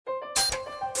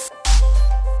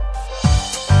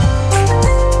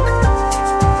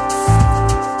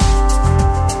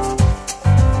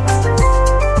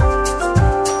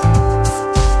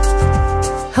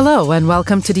Hello and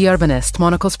welcome to The Urbanist,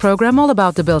 Monocle's program all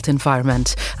about the built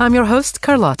environment. I'm your host,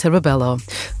 Carlotta Rebello.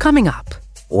 Coming up.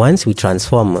 Once we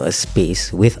transform a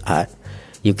space with art,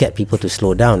 you get people to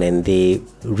slow down and they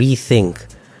rethink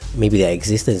maybe their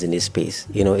existence in this space.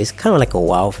 You know, it's kind of like a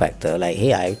wow factor. Like,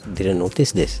 hey, I didn't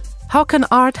notice this. How can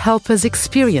art help us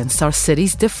experience our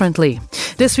cities differently?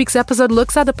 This week's episode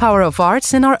looks at the power of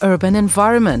arts in our urban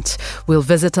environment. We'll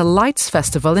visit a lights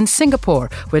festival in Singapore,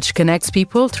 which connects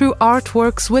people through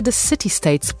artworks with the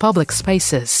city-state's public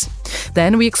spaces.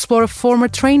 Then we explore a former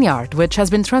train yard, which has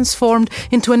been transformed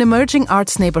into an emerging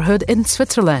arts neighborhood in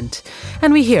Switzerland.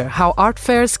 And we hear how art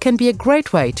fairs can be a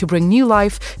great way to bring new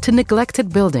life to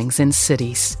neglected buildings in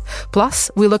cities.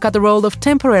 Plus, we look at the role of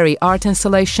temporary art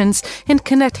installations in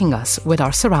connecting us with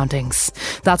our surroundings.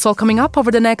 That's all coming up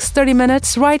over the next 30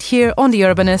 minutes right here on The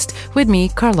Urbanist with me,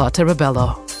 Carlotta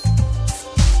Rebello.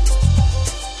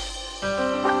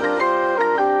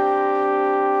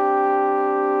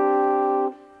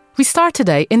 We start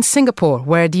today in Singapore,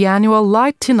 where the annual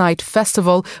Light to Night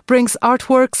festival brings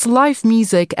artworks, live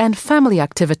music and family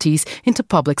activities into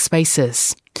public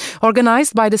spaces.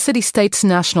 Organised by the City-State's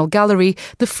National Gallery,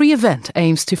 the free event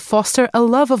aims to foster a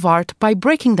love of art by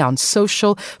breaking down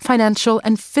social, financial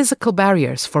and physical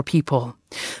barriers for people.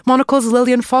 Monocle's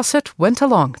Lillian Fawcett went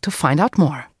along to find out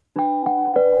more.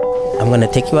 I'm going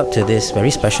to take you up to this very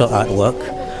special artwork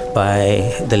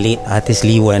by the late artist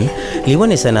Lee Wen. Lee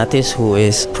Wen is an artist who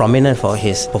is prominent for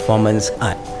his performance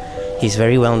art. He's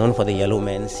very well known for the Yellow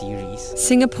Man series.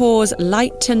 Singapore's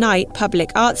Light to Night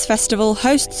Public Arts Festival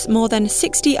hosts more than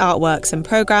 60 artworks and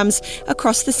programmes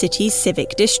across the city's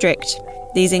civic district.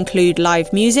 These include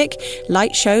live music,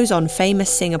 light shows on famous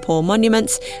Singapore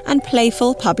monuments, and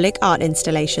playful public art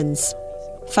installations.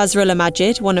 Fazrullah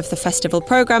Majid, one of the festival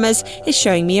programmers, is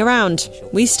showing me around.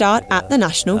 We start at the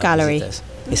National Gallery.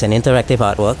 It's an interactive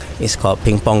artwork. It's called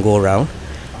Ping Pong Go Round.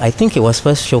 I think it was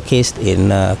first showcased in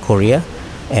Korea,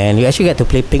 and you actually get to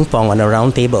play ping pong on a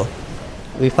round table.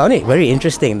 We found it very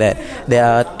interesting that there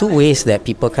are two ways that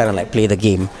people kind of like play the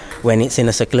game when it's in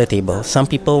a circular table. Some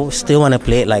people still want to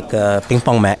play it like a ping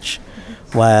pong match,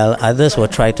 while others will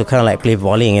try to kind of like play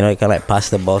volleying, you know, kind of like pass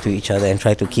the ball to each other and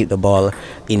try to keep the ball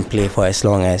in play for as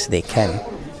long as they can.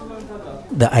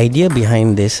 The idea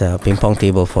behind this ping pong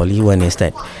table for Lee Wen is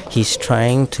that he's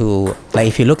trying to, like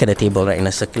if you look at a table right in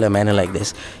a circular manner like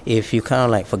this, if you kind of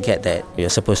like forget that you're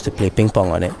supposed to play ping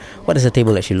pong on it, what does the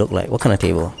table actually look like? What kind of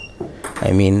table?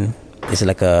 I mean, is it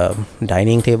like a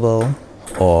dining table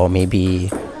or maybe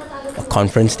a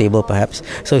conference table perhaps?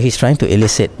 So he's trying to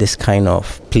elicit this kind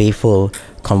of playful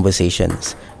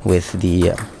conversations with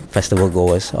the festival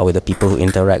goers or with the people who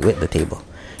interact with the table.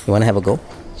 You want to have a go?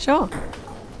 Sure.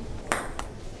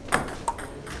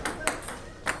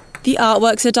 The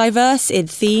artworks are diverse in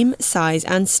theme, size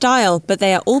and style, but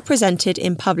they are all presented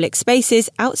in public spaces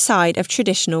outside of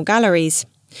traditional galleries.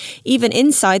 Even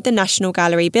inside the National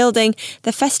Gallery building,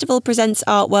 the festival presents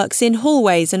artworks in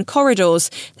hallways and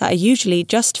corridors that are usually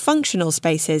just functional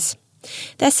spaces.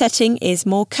 Their setting is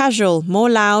more casual, more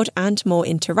loud and more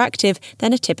interactive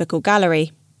than a typical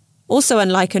gallery. Also,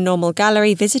 unlike a normal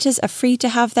gallery, visitors are free to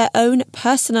have their own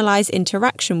personalised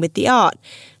interaction with the art.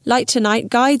 Light to Night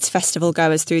guides festival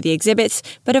goers through the exhibits,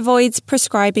 but avoids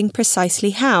prescribing precisely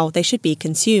how they should be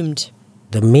consumed.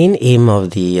 The main aim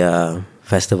of the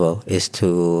festival is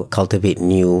to cultivate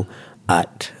new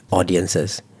art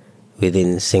audiences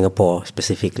within Singapore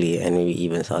specifically, and maybe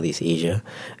even Southeast Asia.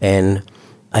 And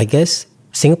I guess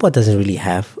Singapore doesn't really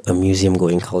have a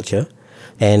museum-going culture.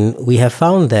 And we have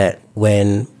found that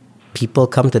when people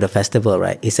come to the festival,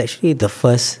 right, it's actually the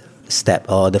first step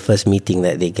or the first meeting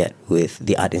that they get with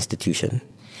the art institution.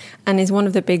 And is one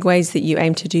of the big ways that you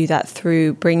aim to do that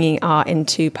through bringing art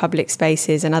into public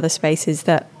spaces and other spaces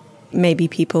that maybe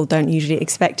people don't usually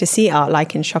expect to see art,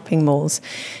 like in shopping malls?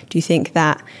 Do you think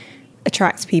that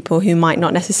attracts people who might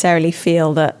not necessarily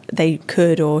feel that they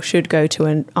could or should go to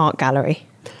an art gallery?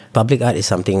 Public art is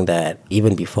something that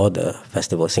even before the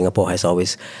festival, Singapore has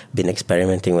always been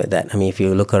experimenting with that. I mean, if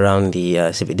you look around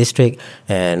the civic district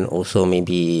and also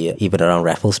maybe even around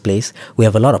Raffles Place, we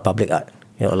have a lot of public art,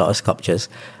 you know, a lot of sculptures,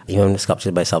 even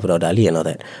sculptures by Salvador Dali and all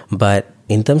that. But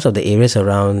in terms of the areas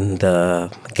around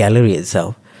the gallery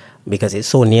itself, because it's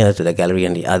so near to the gallery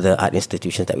and the other art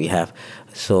institutions that we have,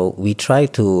 so we try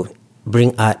to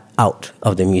bring art out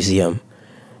of the museum.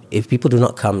 If people do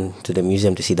not come to the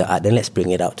museum to see the art, then let's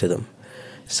bring it out to them.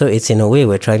 So it's in a way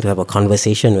we're trying to have a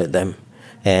conversation with them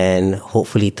and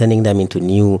hopefully turning them into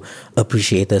new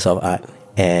appreciators of art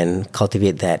and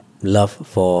cultivate that love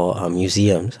for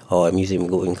museums or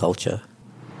museum-going culture.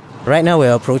 Right now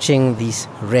we're approaching these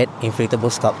red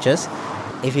inflatable sculptures.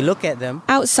 If you look at them...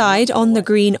 Outside, on the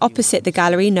green opposite the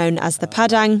gallery known as the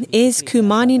Padang, is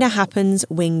Kumani Nahapan's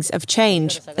Wings of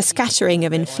Change, a scattering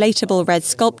of inflatable red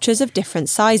sculptures of different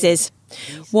sizes.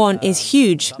 One is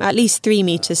huge, at least 3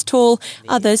 metres tall,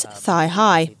 others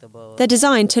thigh-high. They're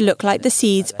designed to look like the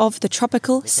seeds of the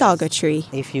tropical saga tree.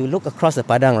 If you look across the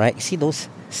Padang, right, you see those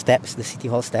steps, the City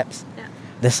Hall steps? Yeah.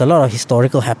 There's a lot of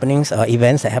historical happenings,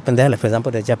 events that happen there. Like, for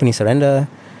example, the Japanese surrender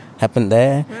happened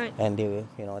there. Right. And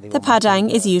the Padang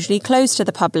is usually closed to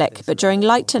the public, but during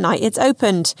Light to Night it's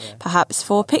opened, perhaps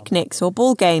for picnics or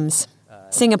ball games.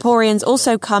 Singaporeans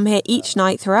also come here each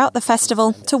night throughout the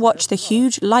festival to watch the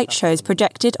huge light shows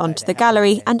projected onto the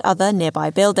gallery and other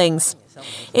nearby buildings.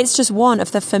 It's just one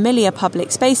of the familiar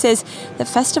public spaces that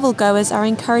festival goers are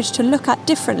encouraged to look at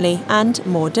differently and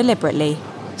more deliberately.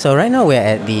 So right now we're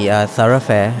at the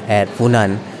thoroughfare at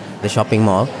Funan, the shopping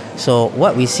mall. So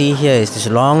what we see here is this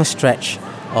long stretch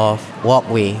of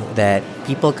walkway that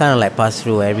people kind of like pass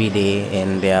through every day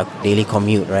in their daily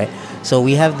commute, right? So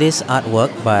we have this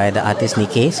artwork by the artist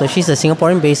Nikkei. So she's a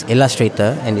Singaporean-based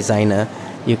illustrator and designer.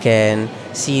 You can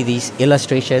see these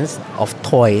illustrations of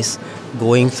toys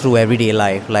going through everyday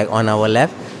life. Like on our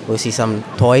left, we'll see some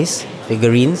toys,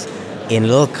 figurines, in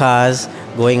little cars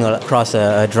going across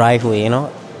a driveway,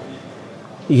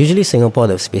 Usually Singapore,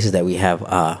 the spaces that we have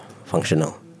are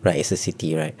functional, right? It's a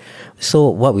city, right? So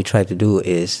what we try to do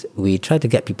is we try to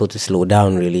get people to slow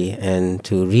down really and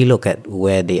to relook at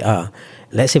where they are.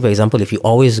 Let's say, for example, if you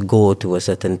always go to a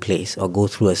certain place or go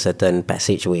through a certain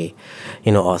passageway,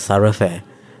 or thoroughfare,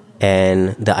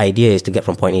 and the idea is to get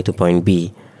from point A to point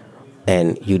B,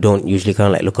 and you don't usually kind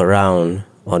of like look around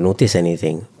or notice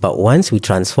anything. But once we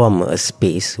transform a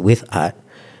space with art,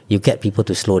 you get people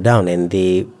to slow down and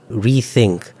they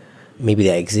rethink maybe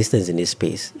their existence in this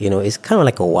space. It's kind of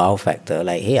like a wow factor.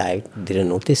 Like, hey, I didn't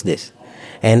notice this.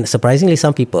 And surprisingly,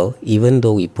 some people, even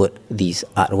though we put these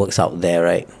artworks out there,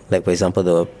 right? Like, for example,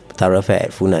 the thoroughfare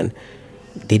at Funan,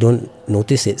 they don't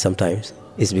notice it sometimes.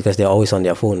 It's because they're always on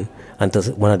their phone until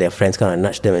one of their friends kind of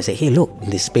nudge them and say, hey, look,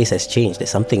 this space has changed. There's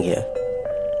something here.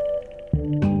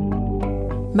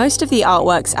 Most of the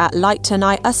artworks at Light to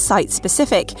Night are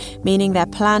site-specific, meaning they're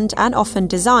planned and often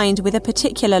designed with a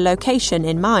particular location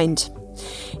in mind.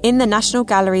 In the National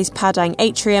Gallery's Padang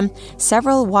atrium,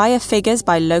 several wire figures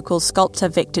by local sculptor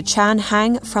Victor Chan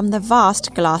hang from the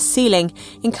vast glass ceiling,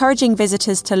 encouraging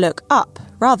visitors to look up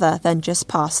rather than just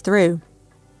pass through.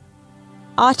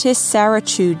 Artist Sarah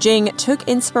Chu Jing took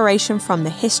inspiration from the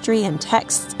history and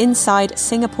texts inside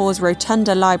Singapore's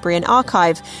Rotunda Library and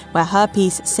Archive, where her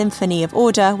piece Symphony of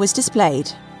Order was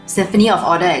displayed. Symphony of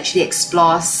Order actually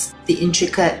explores the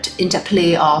intricate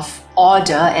interplay of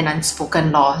order and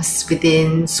unspoken laws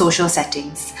within social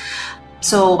settings.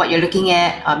 So what you're looking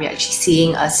at, you're actually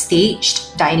seeing a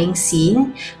staged dining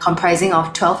scene comprising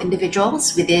of 12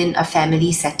 individuals within a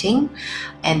family setting.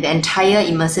 And the entire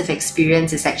immersive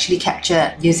experience is actually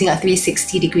captured using a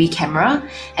 360-degree camera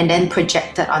and then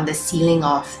projected on the ceiling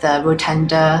of the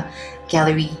Rotunda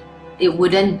Gallery. It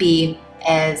wouldn't be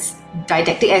as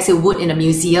didactic as it would in a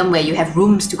museum where you have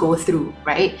rooms to go through,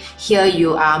 right? Here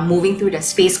you are moving through the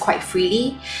space quite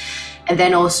freely and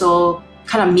then also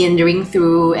kind of meandering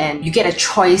through, and you get a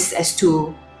choice as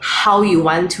to how you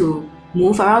want to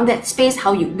move around that space,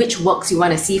 which works you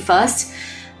want to see first.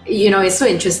 It's so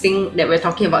interesting that we're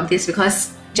talking about this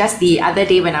because just the other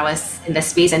day when I was in the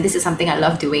space, and this is something I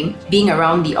love doing, being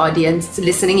around the audience,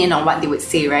 listening in on what they would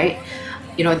say, right?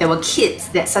 There were kids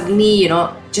that suddenly,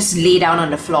 just lay down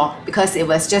on the floor because it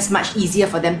was just much easier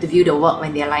for them to view the work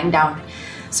when they're lying down.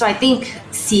 So I think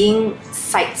seeing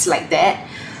sights like that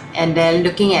and then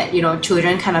looking at,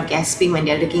 children kind of gasping when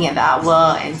they're looking at the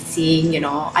artwork and seeing,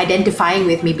 identifying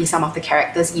with maybe some of the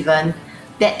characters even,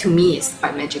 that to me is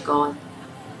quite magical.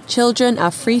 Children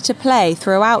are free to play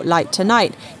throughout Light to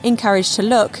Night, encouraged to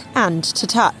look and to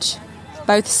touch.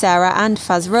 Both Sarah and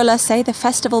Fazrullah say the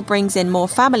festival brings in more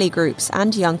family groups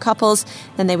and young couples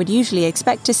than they would usually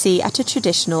expect to see at a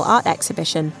traditional art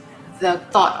exhibition. The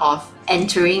thought of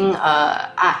entering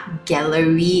an art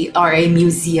gallery or a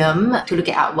museum to look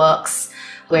at artworks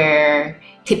where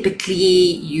typically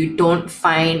you don't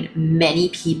find many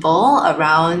people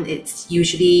around, it's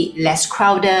usually less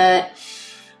crowded.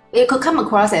 It could come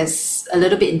across as a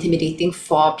little bit intimidating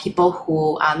for people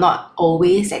who are not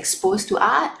always exposed to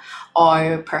art,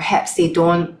 or perhaps they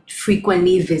don't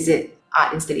frequently visit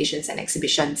art installations and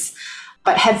exhibitions.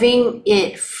 But having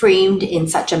it framed in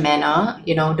such a manner,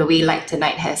 the way Light to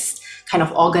Night has kind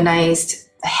of organized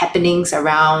happenings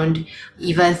around,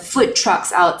 even food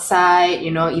trucks outside,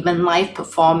 even live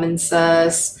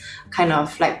performances, kind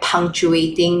of like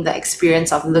punctuating the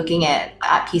experience of looking at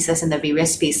art pieces in the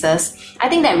various spaces, I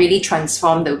think that really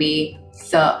transformed the way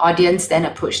the audience then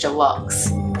approached the works.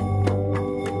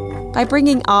 By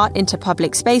bringing art into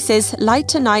public spaces, Light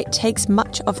to Night takes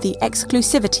much of the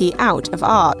exclusivity out of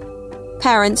art.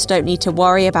 Parents don't need to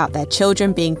worry about their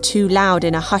children being too loud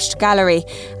in a hushed gallery,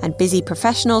 and busy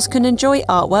professionals can enjoy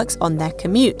artworks on their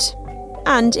commute.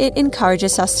 And it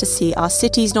encourages us to see our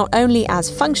cities not only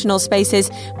as functional spaces,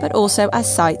 but also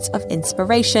as sites of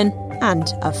inspiration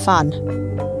and of fun.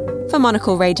 For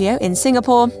Monocle Radio in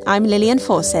Singapore, I'm Lillian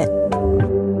Fawcett.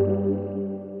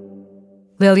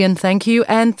 Lillian, thank you,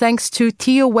 and thanks to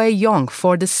Teo Wei Yong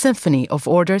for the Symphony of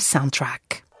Order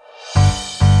soundtrack.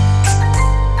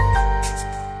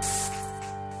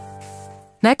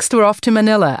 Next, we're off to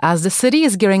Manila as the city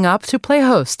is gearing up to play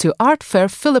host to Art Fair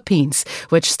Philippines,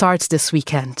 which starts this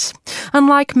weekend.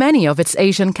 Unlike many of its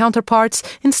Asian counterparts,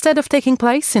 instead of taking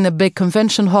place in a big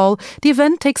convention hall, the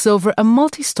event takes over a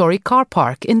multi-story car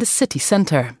park in the city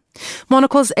centre.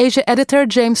 Monocle's Asia editor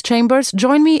James Chambers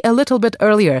joined me a little bit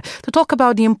earlier to talk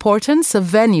about the importance of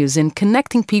venues in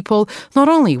connecting people not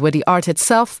only with the art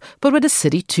itself, but with the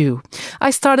city too. I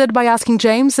started by asking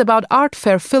James about Art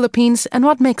Fair Philippines and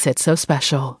what makes it so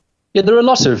special. Yeah, there are a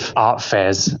lot of art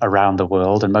fairs around the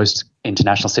world, and most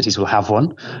international cities will have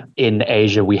one. In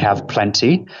Asia, we have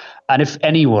plenty. And if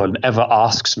anyone ever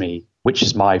asks me which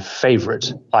is my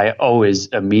favorite, I always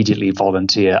immediately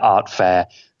volunteer Art Fair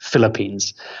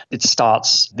Philippines. It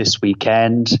starts this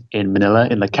weekend in Manila,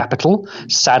 in the capital.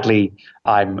 Sadly,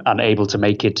 I'm unable to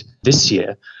make it this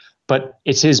year, but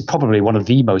it is probably one of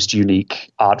the most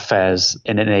unique art fairs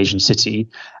in an Asian city.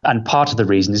 And part of the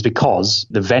reason is because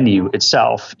the venue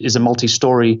itself is a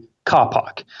multi-story car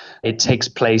park. It takes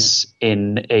place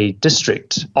in a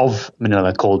district of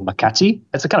Manila called Makati.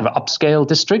 It's a kind of an upscale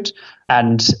district.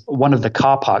 And one of the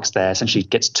car parks there essentially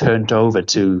gets turned over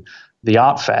to the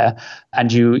art fair,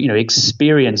 and you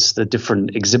experience the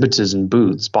different exhibitors and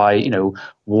booths by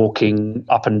walking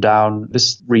up and down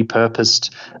this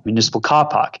repurposed municipal car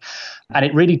park. And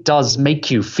it really does make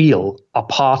you feel a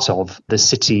part of the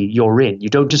city you're in. You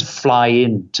don't just fly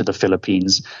into the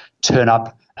Philippines, turn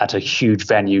up at a huge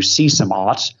venue, see some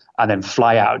art, and then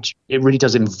fly out. It really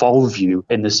does involve you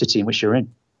in the city in which you're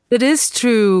in. It is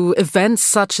through events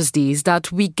such as these that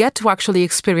we get to actually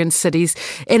experience cities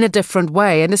in a different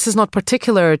way. And this is not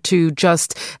particular to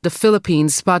just the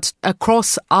Philippines, but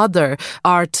across other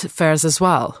art fairs as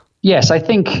well. Yes, I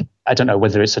don't know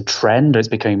whether it's a trend or it's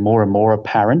becoming more and more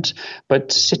apparent,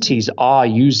 but cities are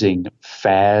using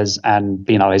fairs and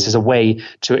biennales as a way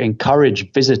to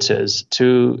encourage visitors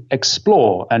to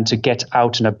explore and to get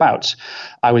out and about.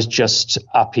 I was just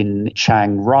up in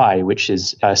Chiang Rai, which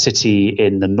is a city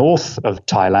in the north of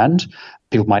Thailand.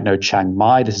 People might know Chiang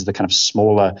Mai. This is the kind of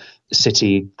smaller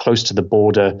city close to the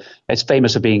border. It's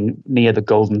famous for being near the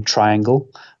Golden Triangle,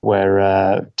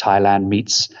 where Thailand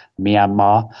meets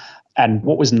Myanmar. And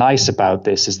what was nice about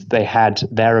this is that they had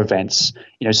their events,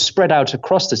 spread out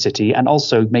across the city, and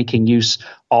also making use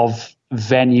of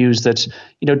venues that,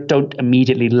 don't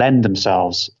immediately lend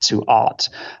themselves to art.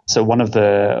 So one of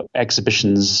the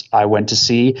exhibitions I went to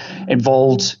see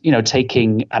involved,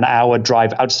 taking an hour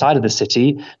drive outside of the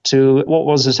city to what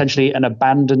was essentially an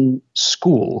abandoned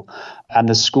school. And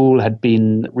the school had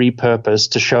been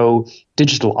repurposed to show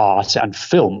digital art and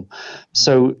film.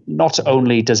 So not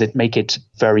only does it make it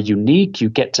very unique, you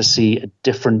get to see a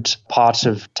different part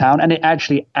of town, and it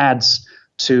actually adds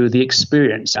to the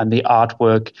experience and the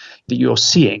artwork that you're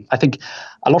seeing. I think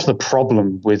a lot of the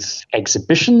problem with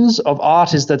exhibitions of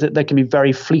art is that they can be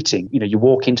very fleeting. You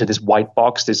walk into this white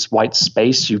box, this white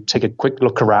space, you take a quick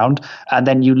look around, and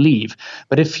then you leave.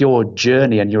 But if your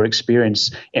journey and your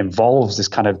experience involves this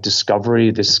kind of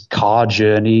discovery, this car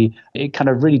journey, it kind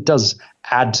of really does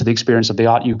add to the experience of the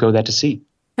art you go there to see.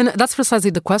 And that's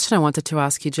precisely the question I wanted to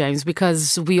ask you, James,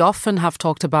 because we often have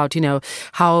talked about,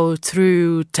 how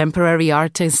through temporary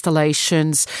art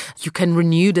installations, you can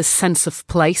renew the sense of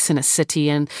place in a city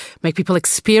and make people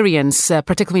experience,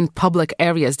 particularly in public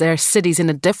areas, their cities in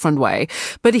a different way.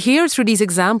 But here, through these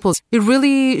examples, it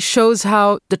really shows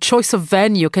how the choice of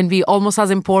venue can be almost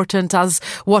as important as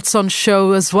what's on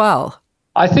show as well.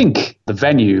 I think the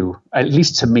venue, at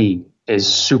least to me, is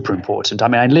super important. I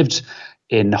mean, I lived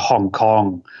in Hong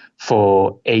Kong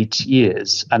for 8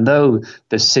 years. And though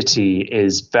the city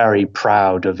is very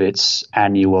proud of its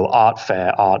annual art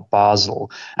fair, Art Basel,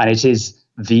 and it is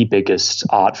the biggest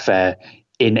art fair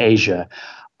in Asia,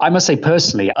 I must say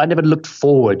personally, I never looked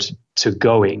forward to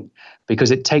going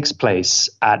because it takes place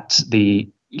at the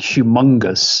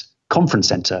humongous conference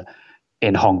center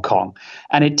in Hong Kong.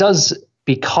 And it does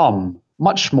become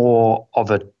much more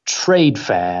of a trade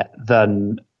fair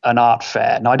than an art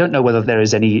fair. Now, I don't know whether there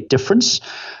is any difference,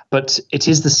 but it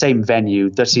is the same venue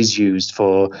that is used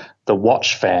for the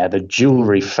watch fair, the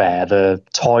jewelry fair, the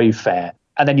toy fair.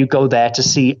 And then you go there to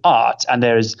see art, and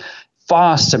there's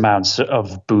vast amounts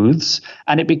of booths,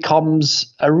 and it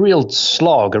becomes a real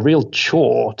slog, a real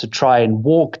chore to try and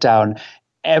walk down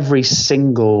every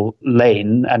single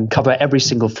lane and cover every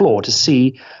single floor to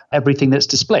see everything that's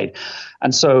displayed.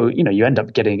 And so, you end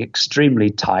up getting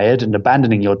extremely tired and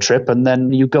abandoning your trip, and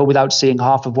then you go without seeing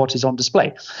half of what is on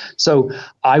display. So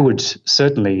I would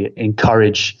certainly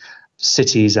encourage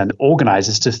cities and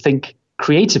organizers to think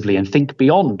creatively and think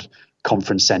beyond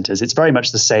conference centers. It's very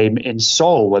much the same in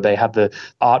Seoul, where they have the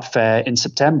art fair in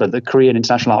September, the Korean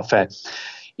International Art Fair.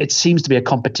 It seems to be a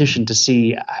competition to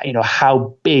see,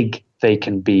 how big they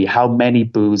can be, how many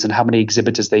booths and how many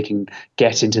exhibitors they can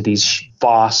get into these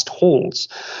vast halls.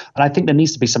 And I think there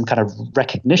needs to be some kind of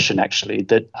recognition, actually,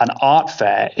 that an art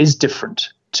fair is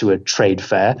different to a trade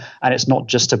fair, and it's not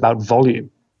just about volume.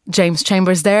 James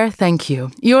Chambers there, thank you.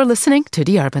 You're listening to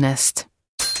The Urbanist.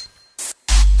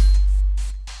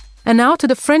 And now to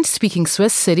the French-speaking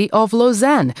Swiss city of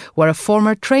Lausanne, where a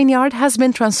former train yard has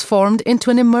been transformed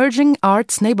into an emerging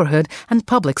arts neighborhood and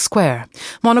public square.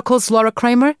 Monocle's Laura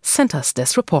Kramer sent us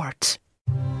this report.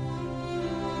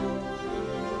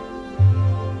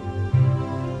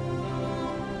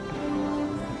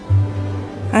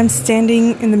 I'm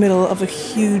standing in the middle of a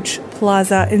huge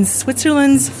plaza in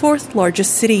Switzerland's fourth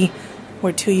largest city,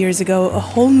 where 2 years ago a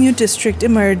whole new district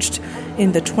emerged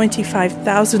in the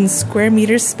 25,000 square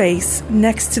meter space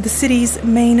next to the city's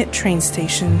main train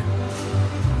station.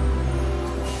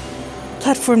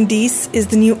 Platform 10 is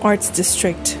the new arts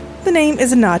district. The name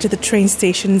is a nod to the train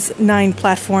station's 9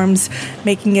 platforms,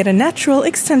 making it a natural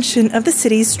extension of the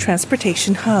city's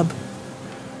transportation hub.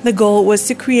 The goal was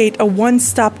to create a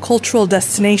one-stop cultural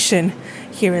destination.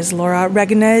 Here is Laura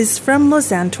Ragonez from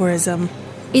Lausanne Tourism.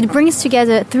 It brings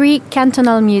together 3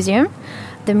 cantonal museums: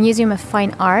 the Museum of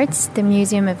Fine Arts, the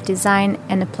Museum of Design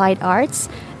and Applied Arts,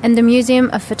 and the Museum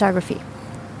of Photography.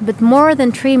 But more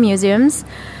than 3 museums,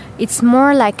 it's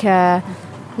more like a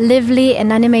lively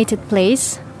and animated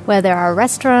place where there are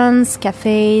restaurants,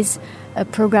 cafes, a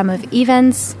program of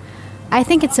events. I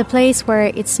think it's a place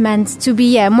where it's meant to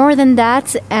be more than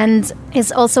that, and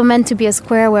it's also meant to be a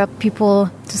square where people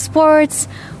do sports,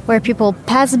 where people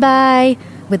pass by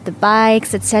with the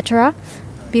bikes, etc.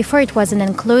 Before it was an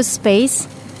enclosed space,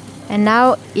 and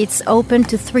now it's open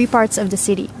to 3 parts of the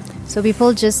city. So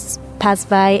people just pass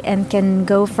by and can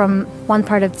go from one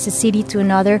part of the city to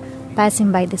another,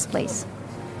 passing by this place.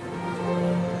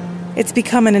 It's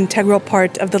become an integral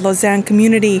part of the Lausanne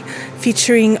community,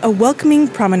 featuring a welcoming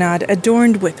promenade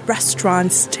adorned with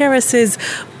restaurants, terraces,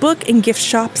 book and gift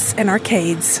shops, and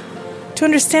arcades. To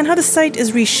understand how the site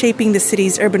is reshaping the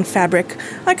city's urban fabric,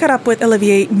 I caught up with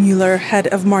Olivier Mueller, head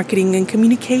of marketing and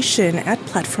communication at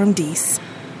Platform 10.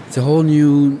 It's a whole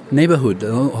new neighborhood,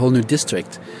 a whole new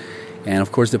district. And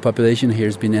of course the population here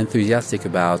has been enthusiastic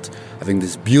about having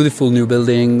these beautiful new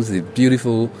buildings, the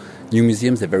beautiful new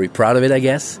museums. They're very proud of it, I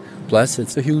guess. Plus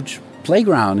it's a huge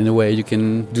playground in a way. You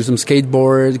can do some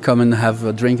skateboard, come and have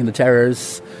a drink in the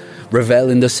terrace, revel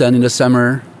in the sun in the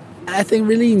summer. I think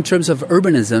really in terms of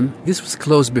urbanism, this was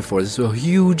closed before. This was a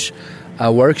huge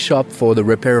workshop for the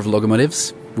repair of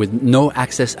locomotives with no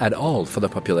access at all for the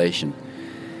population.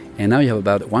 And now you have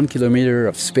about 1 kilometer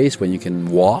of space where you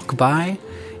can walk by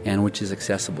and which is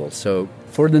accessible. So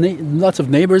for the lots of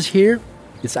neighbors here,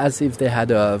 it's as if they had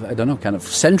a, kind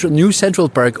of new Central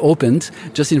Park opened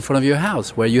just in front of your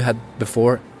house where you had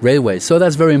before railway. So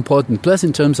that's very important. Plus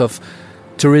in terms of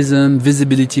tourism,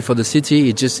 visibility for the city,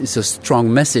 it's a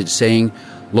strong message saying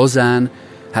Lausanne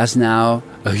has now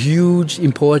a huge,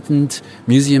 important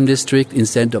museum district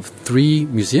instead of 3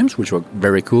 museums, which were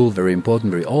very cool, very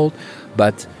important, very old,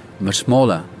 but much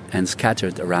smaller and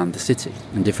scattered around the city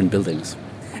in different buildings.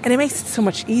 And it makes it so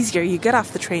much easier. You get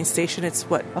off the train station, it's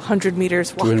 100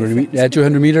 meters walk?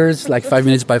 200 meters, like 5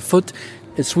 minutes by foot.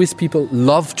 Swiss people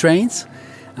love trains.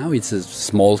 Now it's a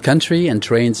small country, and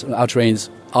our trains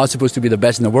are supposed to be the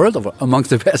best in the world, or amongst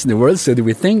the best in the world, so do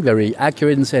we think, very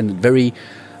accurate and very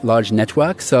large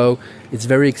network. So it's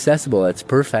very accessible, it's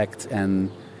perfect,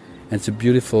 and it's a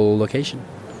beautiful location.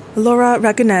 Laura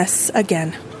Ragonez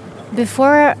again.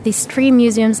 Before, these 3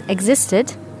 museums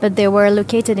existed, but they were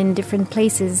located in different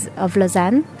places of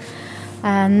Lausanne.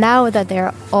 And now that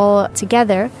they're all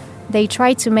together, they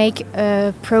try to make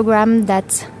a program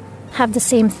that have the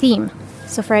same theme.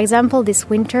 So for example, this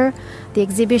winter, the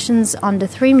exhibitions on the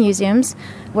 3 museums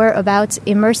were about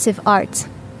immersive art.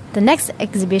 The next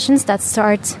exhibitions that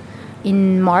start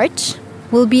in March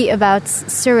will be about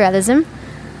surrealism,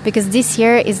 because this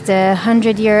year is the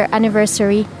 100-year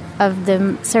anniversary of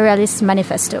the Surrealist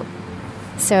Manifesto.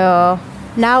 So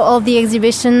now all the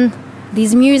exhibition,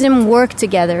 these museums work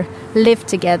together, live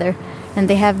together, and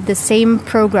they have the same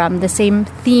program, the same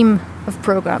theme of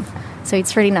program. So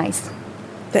it's really nice.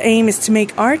 The aim is to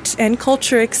make art and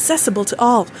culture accessible to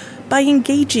all by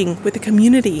engaging with the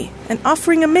community and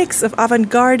offering a mix of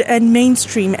avant-garde and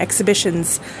mainstream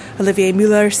exhibitions. Olivier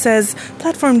Muller says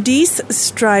Platform 10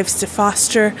 strives to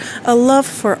foster a love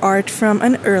for art from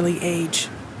an early age.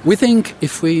 We think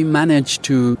if we manage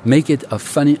to make it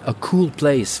a cool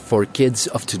place for kids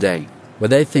of today, where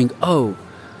they think, oh,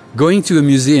 going to a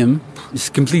museum is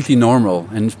completely normal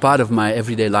and part of my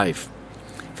everyday life.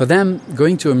 For them,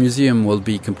 going to a museum will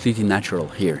be completely natural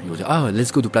here. You will say, oh, let's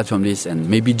go to Platform 10 and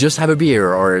maybe just have a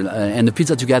beer and a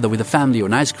pizza together with a family or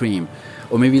an ice cream,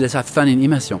 or maybe let's have fun in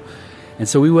Immersion. And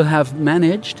so we will have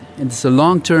managed, and it's a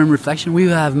long-term reflection, we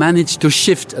will have managed to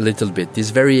shift a little bit this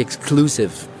very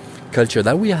exclusive culture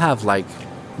that we have, like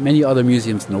many other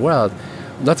museums in the world.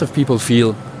 Lots of people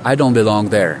feel, I don't belong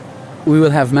there. We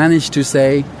will have managed to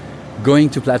say, going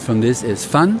to Platform 10 is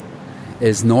fun,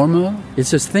 is normal.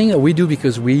 It's a thing that we do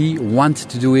because we want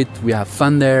to do it. We have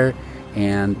fun there,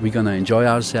 and we're going to enjoy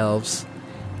ourselves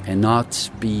and not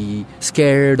be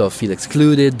scared or feel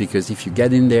excluded, because if you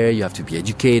get in there, you have to be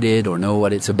educated or know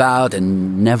what it's about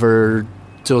and never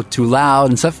talk too loud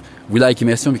and stuff. We like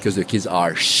Immersion because the kids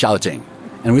are shouting,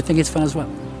 and we think it's fun as well.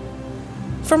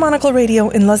 For Monocle Radio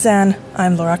in Lausanne,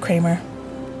 I'm Laura Kramer.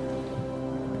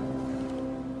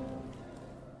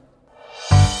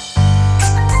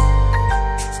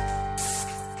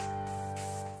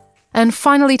 And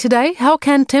finally today, how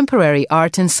can temporary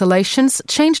art installations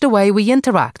change the way we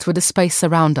interact with the space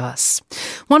around us?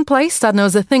 One place that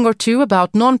knows a thing or two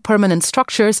about non-permanent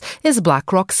structures is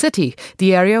Black Rock City,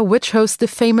 the area which hosts the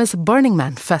famous Burning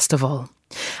Man Festival.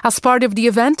 As part of the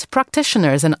event,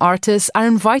 practitioners and artists are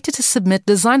invited to submit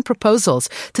design proposals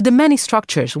to the many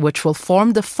structures which will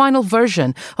form the final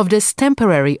version of this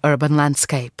temporary urban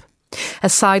landscape.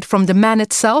 Aside from the man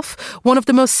itself, one of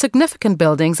the most significant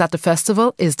buildings at the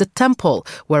festival is the temple,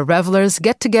 where revelers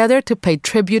get together to pay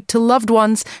tribute to loved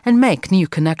ones and make new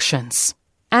connections.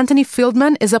 Anthony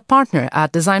Fieldman is a partner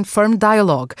at design firm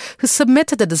Dialogue, who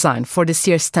submitted the design for this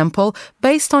year's temple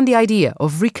based on the idea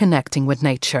of reconnecting with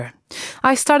nature.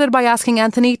 I started by asking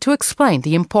Anthony to explain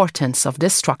the importance of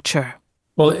this structure.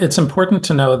 Well, it's important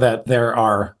to know that there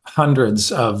are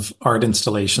hundreds of art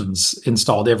installations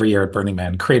installed every year at Burning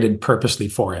Man, created purposely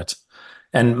for it.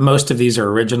 And most of these are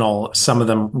original. Some of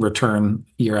them return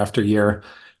year after year.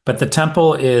 But the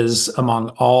temple is, among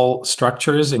all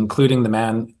structures, including the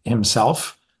man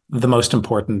himself, the most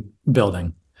important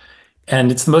building.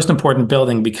 And it's the most important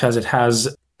building because it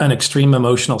has an extreme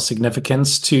emotional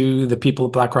significance to the people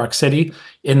of Black Rock City,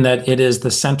 in that it is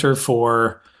the center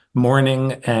for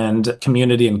mourning and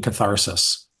community and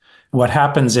catharsis. What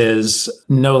happens is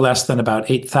no less than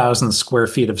about 8,000 square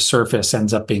feet of surface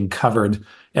ends up being covered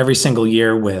every single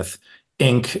year with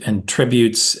ink and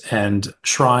tributes and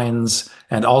shrines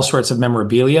and all sorts of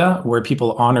memorabilia where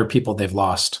people honor people they've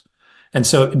lost. And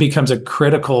so it becomes a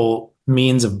critical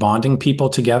means of bonding people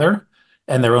together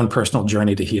and their own personal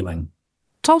journey to healing.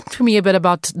 Talk to me a bit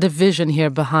about the vision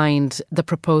here behind the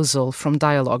proposal from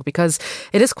Dialogue, because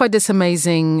it is quite this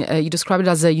amazing, you describe it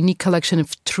as a unique collection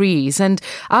of trees. And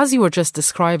as you were just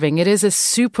describing, it is a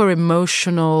super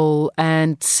emotional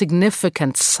and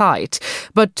significant site.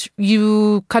 But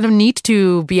you kind of need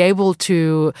to be able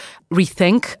to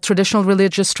rethink traditional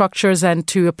religious structures and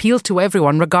to appeal to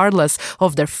everyone, regardless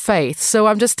of their faith. So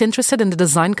I'm just interested in the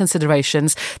design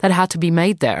considerations that had to be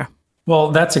made there.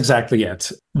 Well, that's exactly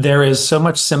it. There is so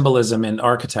much symbolism in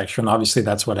architecture, and obviously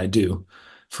that's what I do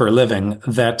for a living,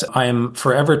 that I am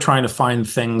forever trying to find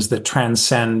things that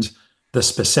transcend the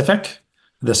specific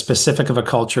of a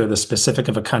culture, the specific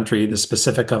of a country, the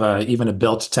specific of even a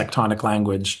built tectonic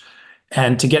language,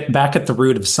 and to get back at the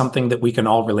root of something that we can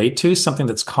all relate to, something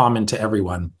that's common to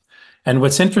everyone. And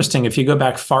what's interesting, if you go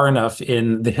back far enough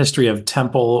in the history of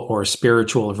temple or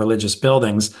spiritual or religious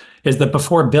buildings, is that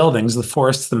before buildings, the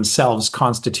forests themselves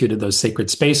constituted those sacred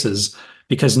spaces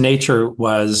because nature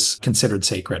was considered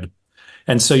sacred.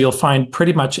 And so you'll find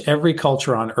pretty much every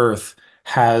culture on earth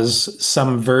has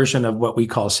some version of what we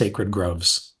call sacred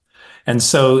groves. And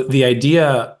so the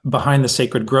idea behind the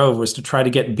sacred grove was to try to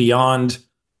get beyond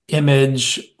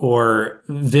image or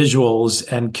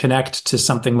visuals and connect to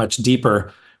something much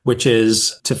deeper, which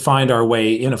is to find our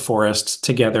way in a forest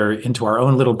together into our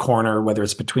own little corner, whether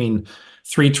it's between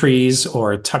three trees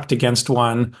or tucked against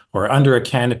one or under a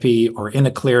canopy or in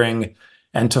a clearing,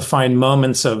 and to find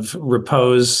moments of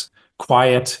repose,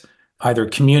 quiet, either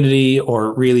community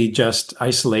or really just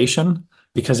isolation,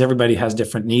 because everybody has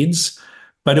different needs.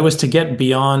 But it was to get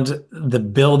beyond the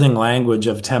building language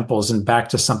of temples and back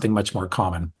to something much more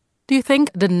common. Do you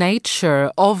think the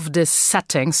nature of this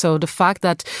setting, so the fact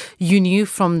that you knew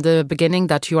from the beginning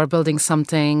that you are building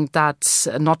something that's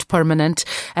not permanent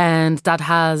and that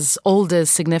has all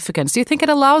this significance, do you think it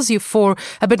allows you for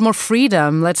a bit more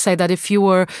freedom? Let's say that if you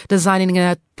were designing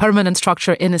a permanent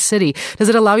structure in a city, does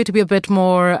it allow you to be a bit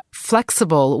more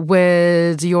flexible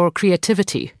with your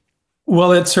creativity?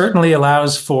 Well, it certainly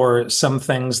allows for some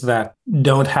things that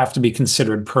don't have to be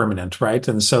considered permanent, right?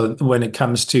 And so when it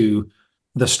comes to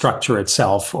the structure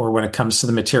itself, or when it comes to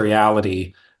the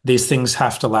materiality, these things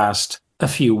have to last a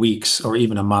few weeks or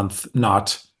even a month,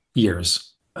 not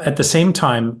years. At the same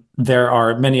time, there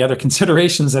are many other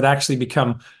considerations that actually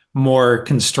become more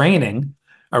constraining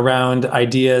around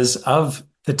ideas of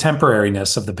the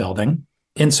temporariness of the building,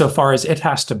 insofar as it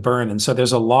has to burn. And so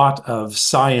there's a lot of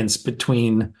science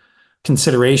between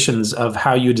considerations of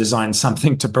how you design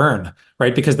something to burn,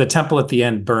 right? Because the temple at the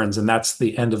end burns, and that's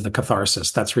the end of the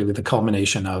catharsis. That's really the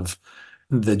culmination of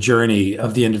the journey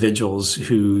of the individuals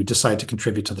who decide to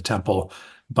contribute to the temple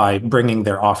by bringing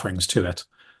their offerings to it.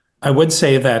 I would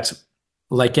say that,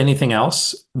 like anything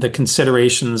else, the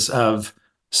considerations of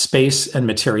space and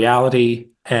materiality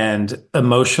and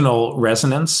emotional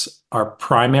resonance are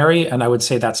primary, and I would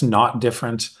say that's not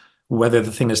different whether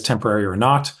the thing is temporary or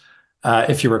not.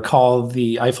 If you recall,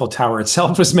 the Eiffel Tower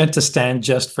itself was meant to stand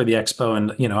just for the expo,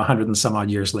 and 100 and some odd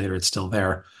years later, it's still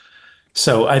there.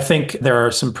 So I think there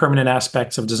are some permanent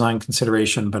aspects of design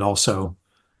consideration, but also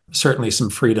certainly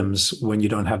some freedoms when you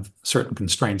don't have certain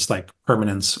constraints like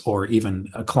permanence or even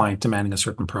a client demanding a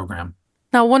certain program.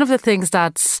 Now, one of the things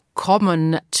that's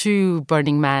common to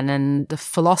Burning Man and the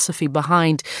philosophy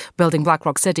behind building Black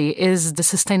Rock City is the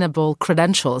sustainable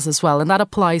credentials as well. And that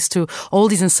applies to all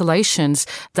these installations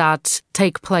that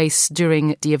take place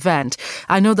during the event.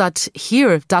 I know that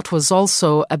here, that was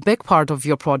also a big part of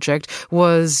your project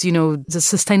was, the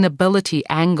sustainability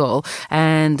angle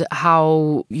and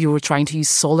how you were trying to use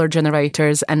solar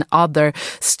generators and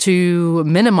others to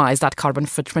minimize that carbon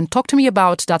footprint. Talk to me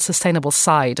about that sustainable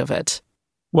side of it.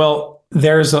 Well,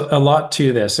 there's a lot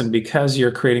to this. And because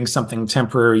you're creating something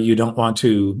temporary, you don't want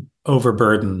to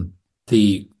overburden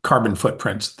the carbon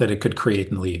footprint that it could create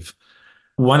and leave.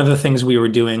 One of the things we were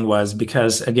doing was,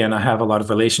 because, again, I have a lot of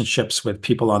relationships with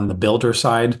people on the builder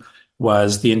side,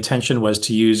 was the intention was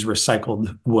to use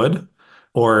recycled wood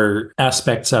or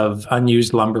aspects of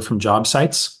unused lumber from job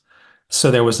sites.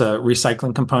 So there was a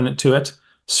recycling component to it.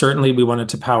 Certainly, we wanted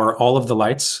to power all of the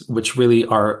lights, which really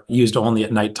are used only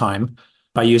at nighttime,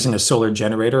 by using a solar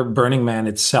generator. Burning Man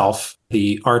itself,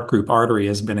 the art group Artery,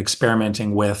 has been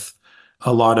experimenting with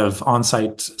a lot of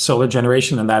on-site solar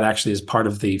generation, and that actually is part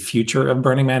of the future of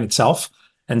Burning Man itself.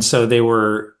 And so they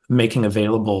were making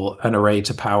available an array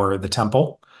to power the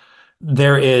temple.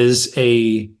 There is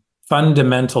a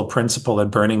fundamental principle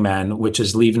at Burning Man, which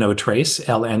is leave no trace,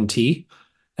 LNT.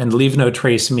 And leave no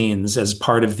trace means, as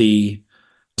part of the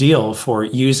deal for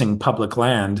using public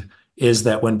land, is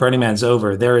that when Burning Man's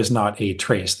over, there is not a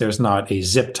trace. There's not a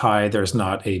zip tie. There's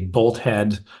not a bolt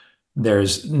head.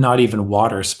 There's not even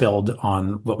water spilled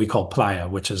on what we call playa,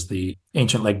 which is the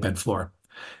ancient lake bed floor.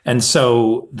 And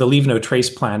so the leave no trace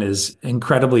plan is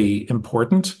incredibly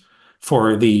important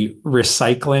for the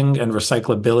recycling and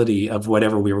recyclability of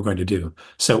whatever we were going to do.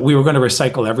 So we were going to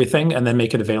recycle everything and then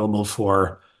make it available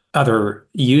for other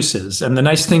uses. And the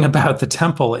nice thing about the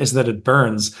temple is that it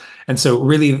burns. And so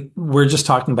really, we're just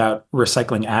talking about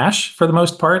recycling ash for the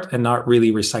most part and not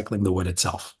really recycling the wood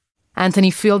itself. Anthony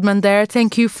Fieldman there.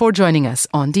 Thank you for joining us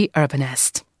on The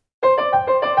Urbanist.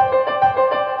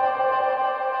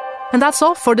 And that's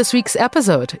all for this week's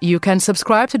episode. You can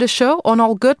subscribe to the show on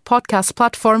all good podcast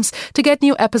platforms to get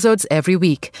new episodes every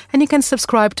week. And you can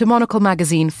subscribe to Monocle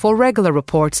magazine for regular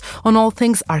reports on all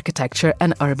things architecture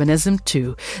and urbanism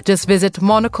too. Just visit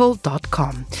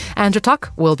monocle.com. Andrew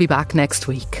Tuck will be back next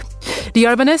week. The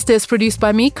Urbanist is produced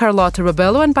by me, Carlotta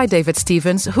Rebello, and by David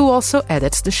Stevens, who also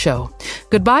edits the show.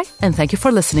 Goodbye, and thank you for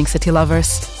listening, City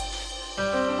Lovers.